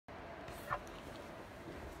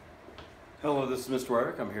Hello, this is Mr.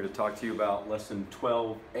 Eric. I'm here to talk to you about lesson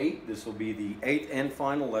 12.8. This will be the 8th and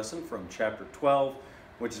final lesson from chapter 12,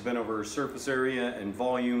 which has been over surface area and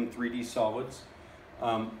volume 3D solids.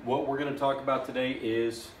 What we're going to talk about today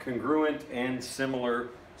is congruent and similar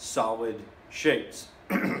solid shapes.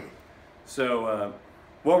 So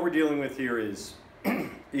what we're dealing with here is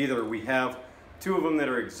either we have two of them that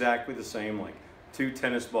are exactly the same, like two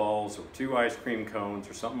tennis balls or two ice cream cones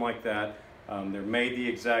or something like that. They're made the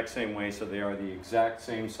exact same way, so they are the exact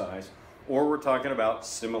same size. Or we're talking about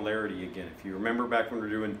similarity again. If you remember back when we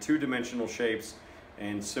were doing two-dimensional shapes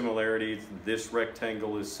and similarity, this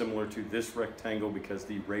rectangle is similar to this rectangle because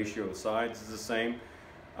the ratio of sides is the same.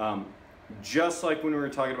 Just like when we were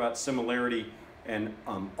talking about similarity and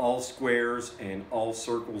all squares and all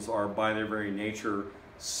circles are by their very nature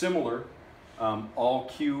similar, all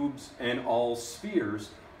cubes and all spheres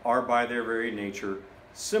are by their very nature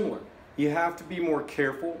similar. You have to be more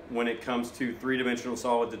careful when it comes to three-dimensional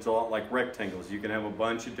solids. It's a lot like rectangles. You can have a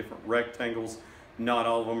bunch of different rectangles. Not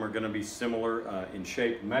all of them are going to be similar in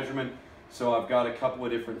shape and measurement. So I've got a couple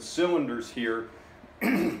of different cylinders here.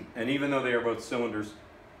 And even though they are both cylinders,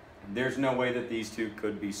 there's no way that these two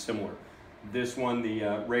could be similar. This one,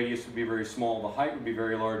 the radius would be very small, the height would be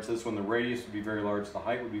very large. This one, the radius would be very large, the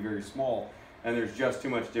height would be very small. And there's just too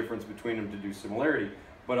much difference between them to do similarity.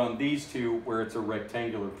 But on these two, where it's a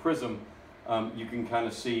rectangular prism, you can kind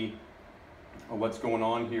of see what's going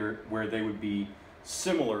on here where they would be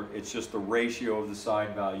similar. It's just the ratio of the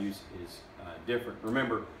side values is different.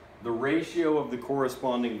 Remember, the ratio of the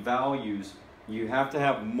corresponding values, you have to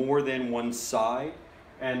have more than one side,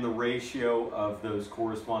 and the ratio of those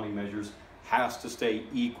corresponding measures has to stay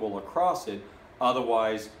equal across it.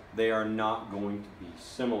 Otherwise, they are not going to be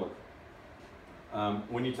similar.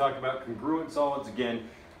 When you talk about congruent solids, again,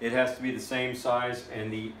 it has to be the same size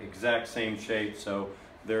and the exact same shape. So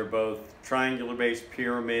they're both triangular based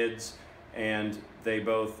pyramids, and they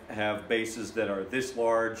both have bases that are this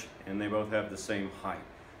large, and they both have the same height.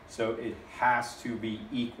 So it has to be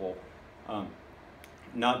equal,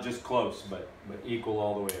 not just close, but equal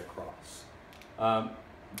all the way across.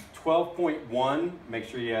 12.1, make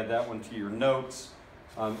sure you add that one to your notes.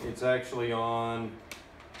 It's actually on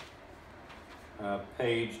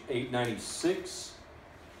page 896.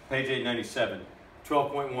 Page 897,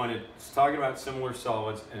 12.1, it's talking about similar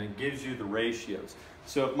solids, and it gives you the ratios.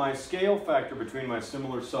 So if my scale factor between my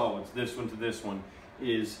similar solids, this one to this one,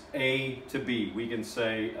 is A to B, we can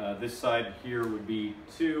say this side here would be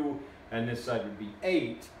 2, and this side would be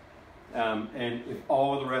 8. And if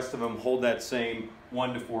all of the rest of them hold that same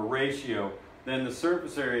 1 to 4 ratio, then the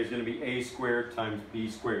surface area is going to be A squared times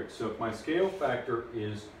B squared. So if my scale factor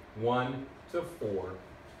is 1 to 4,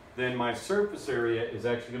 then my surface area is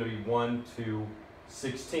actually going to be 1 to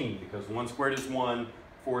 16, because 1 squared is 1,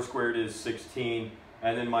 4 squared is 16,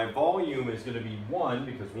 and then my volume is going to be 1,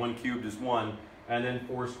 because 1 cubed is 1, and then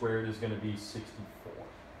 4 squared is going to be 64.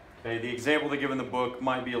 Okay, the example they give in the book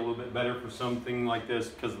might be a little bit better for something like this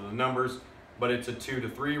because of the numbers, but it's a 2 to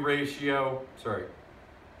 3 ratio, 2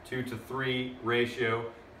 to 3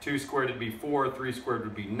 ratio. 2 squared would be 4, 3 squared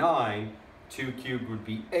would be 9, 2 cubed would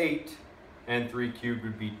be 8, and 3 cubed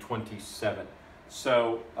would be 27.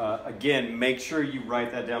 So again, make sure you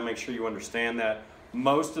write that down, make sure you understand that.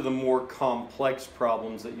 Most of the more complex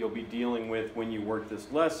problems that you'll be dealing with when you work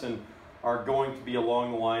this lesson are going to be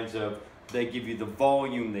along the lines of, they give you the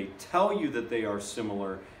volume, they tell you that they are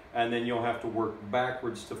similar, and then you'll have to work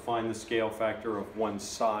backwards to find the scale factor of one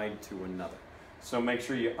side to another. So make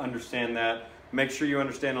sure you understand that. Make sure you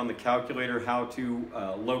understand on the calculator how to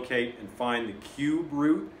locate and find the cube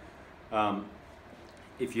root.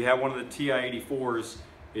 If you have one of the TI-84s,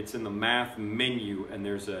 it's in the math menu, and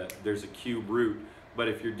there's a cube root. But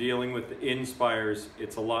if you're dealing with the Inspires,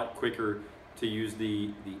 it's a lot quicker to use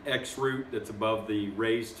the X root that's above the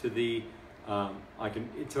raised to the.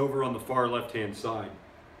 It's over on the far left-hand side,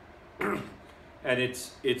 and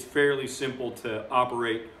it's fairly simple to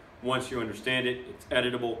operate once you understand it. It's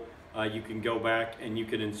editable. You can go back and you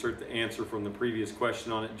can insert the answer from the previous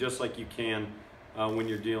question on it, just like you can when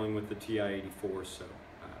you're dealing with the TI-84. So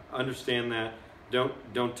understand that.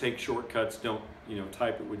 Don't take shortcuts. Don't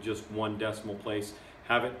type it with just one decimal place.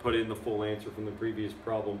 Have it put in the full answer from the previous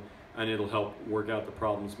problem, and it'll help work out the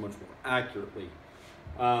problems much more accurately.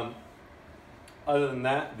 Other than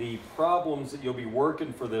that, the problems that you'll be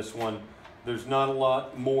working for this one, there's not a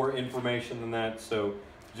lot more information than that, so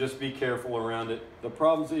just be careful around it. The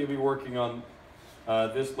problems that you'll be working on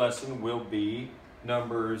this lesson will be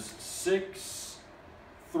numbers 6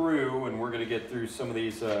 through, and we're going to get through some of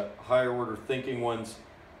these higher order thinking ones,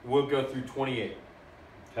 we'll go through 28,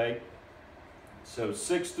 okay? So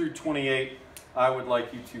 6 through 28, I would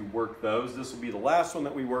like you to work those. This will be the last one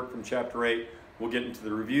that we work from chapter 8. We'll get into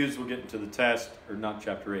the reviews, we'll get into the test, or not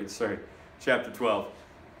chapter 8, sorry, chapter 12.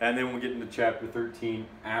 And then we'll get into chapter 13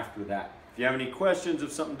 after that. If you have any questions,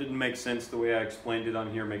 if something didn't make sense the way I explained it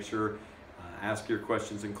on here, make sure ask your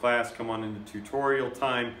questions in class. Come on into tutorial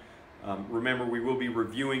time. Remember, we will be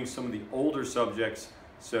reviewing some of the older subjects,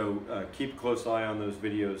 so keep a close eye on those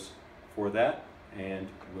videos for that, and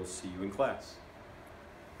we'll see you in class.